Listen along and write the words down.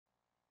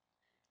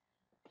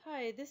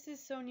Hi, this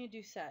is Sonia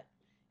Doucette.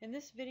 In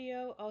this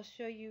video, I'll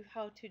show you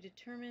how to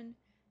determine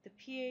the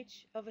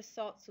pH of a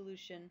salt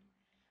solution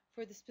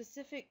for the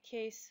specific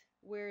case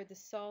where the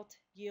salt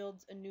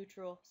yields a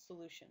neutral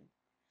solution.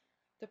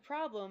 The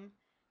problem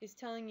is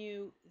telling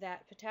you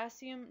that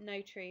potassium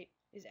nitrate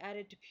is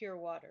added to pure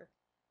water.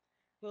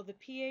 Will the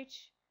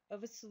pH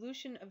of a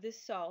solution of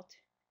this salt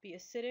be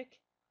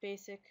acidic,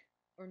 basic,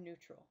 or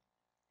neutral?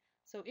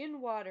 So in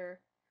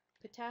water,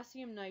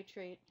 potassium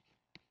nitrate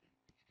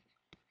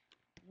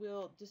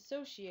will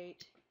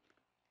dissociate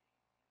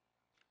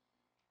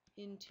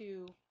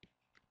into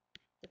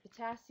the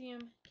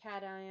potassium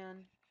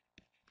cation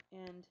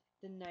and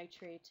the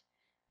nitrate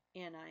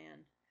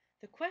anion.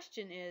 The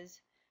question is,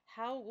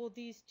 how will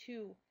these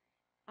two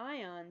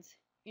ions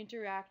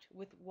interact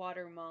with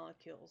water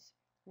molecules?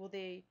 Will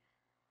they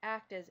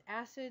act as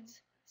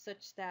acids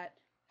such that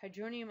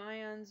hydronium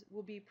ions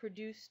will be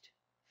produced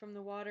from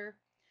the water?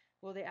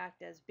 Will they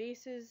act as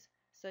bases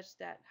such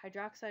that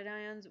hydroxide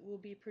ions will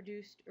be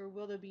produced, or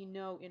will there be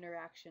no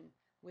interaction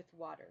with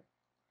water?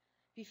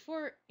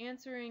 Before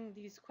answering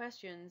these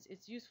questions,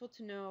 it's useful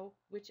to know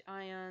which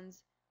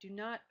ions do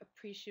not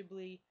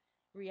appreciably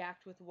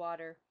react with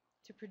water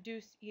to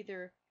produce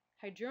either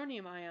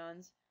hydronium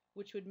ions,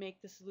 which would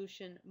make the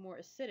solution more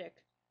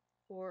acidic,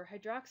 or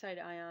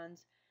hydroxide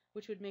ions,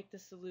 which would make the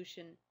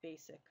solution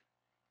basic.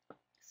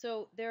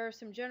 So there are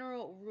some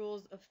general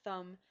rules of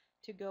thumb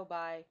to go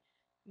by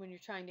when you're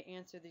trying to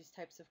answer these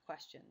types of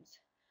questions.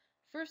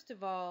 First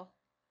of all,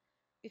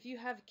 if you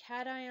have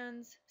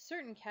cations,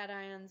 certain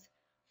cations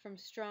from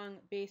strong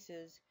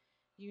bases,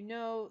 you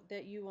know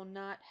that you will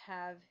not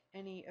have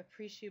any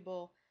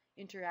appreciable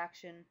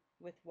interaction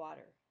with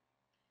water.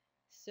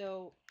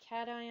 So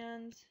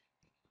cations,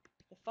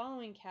 the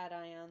following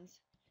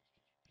cations,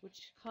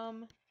 which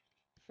come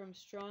from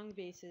strong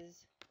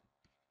bases,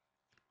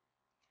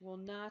 will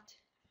not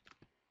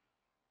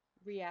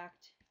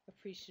react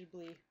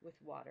appreciably with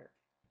water.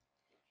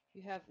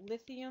 You have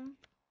lithium,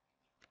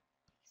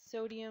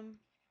 sodium,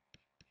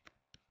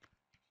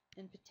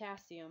 and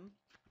potassium.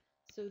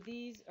 So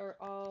these are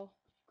all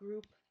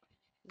group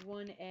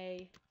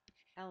 1A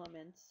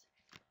elements,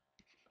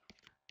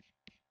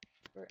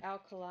 or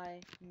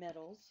alkali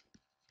metals.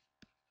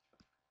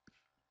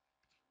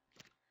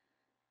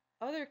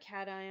 Other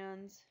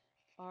cations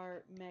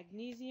are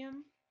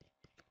magnesium,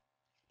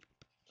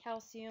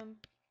 calcium,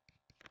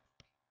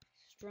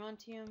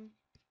 strontium,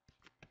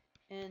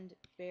 and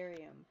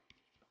barium.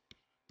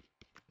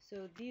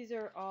 So these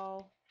are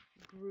all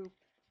group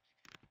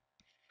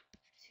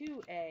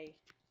 2A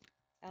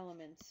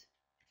elements,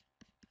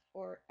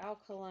 or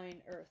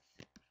alkaline earth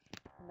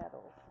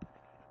metals.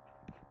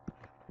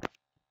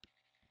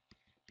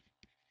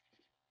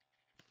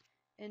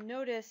 And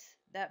notice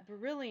that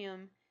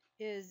beryllium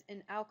is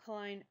an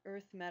alkaline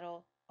earth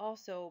metal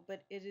also,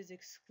 but it is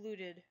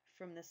excluded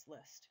from this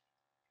list.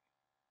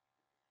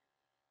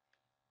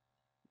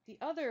 The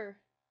other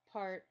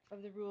part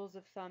of the rules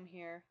of thumb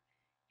here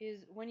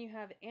is when you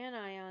have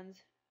anions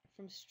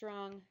from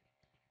strong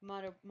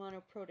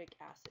monoprotic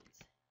acids.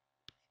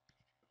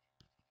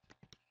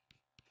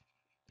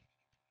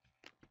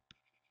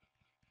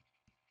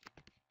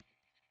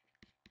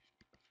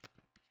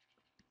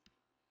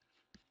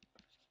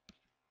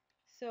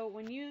 So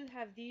when you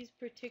have these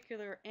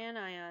particular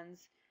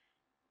anions,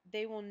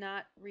 they will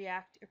not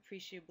react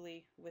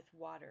appreciably with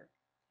water.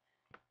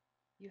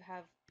 You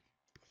have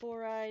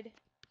chloride,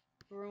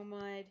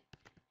 bromide,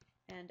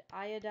 and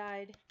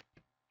iodide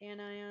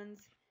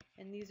anions,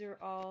 and these are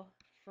all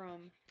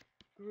from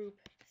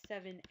group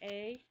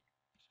 7A,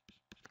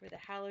 for the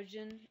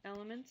halogen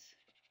elements,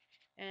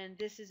 and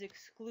this is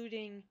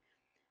excluding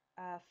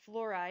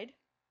fluoride.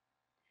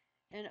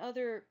 And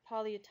other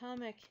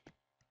polyatomic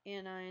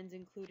anions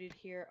included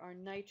here are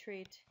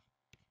nitrate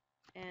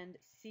and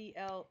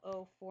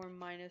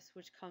ClO4-,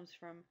 which comes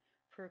from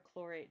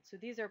perchlorate. So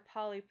these are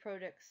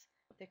polyprotics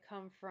that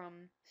come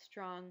from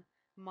strong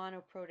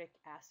monoprotic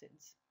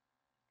acids.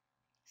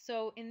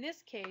 So in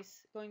this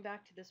case, going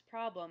back to this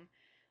problem,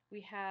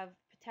 we have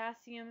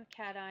potassium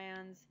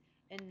cations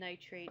and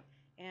nitrate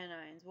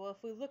anions. Well,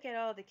 if we look at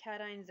all the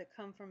cations that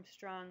come from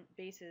strong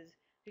bases,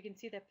 we can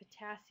see that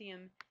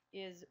potassium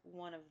is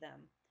one of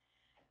them.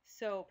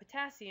 So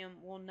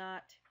potassium will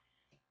not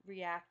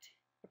react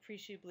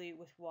appreciably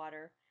with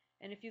water.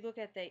 And if you look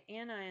at the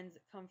anions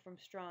that come from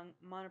strong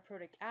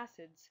monoprotic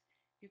acids,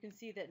 you can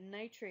see that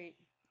nitrate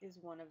is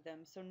one of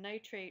them. So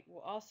nitrate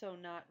will also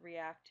not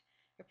react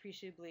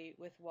appreciably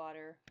with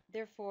water.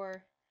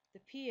 Therefore, the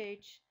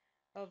pH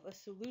of a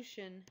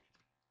solution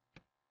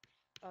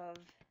of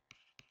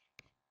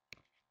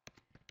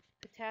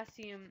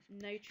potassium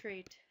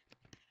nitrate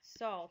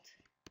salt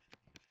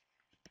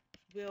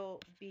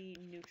will be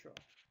neutral.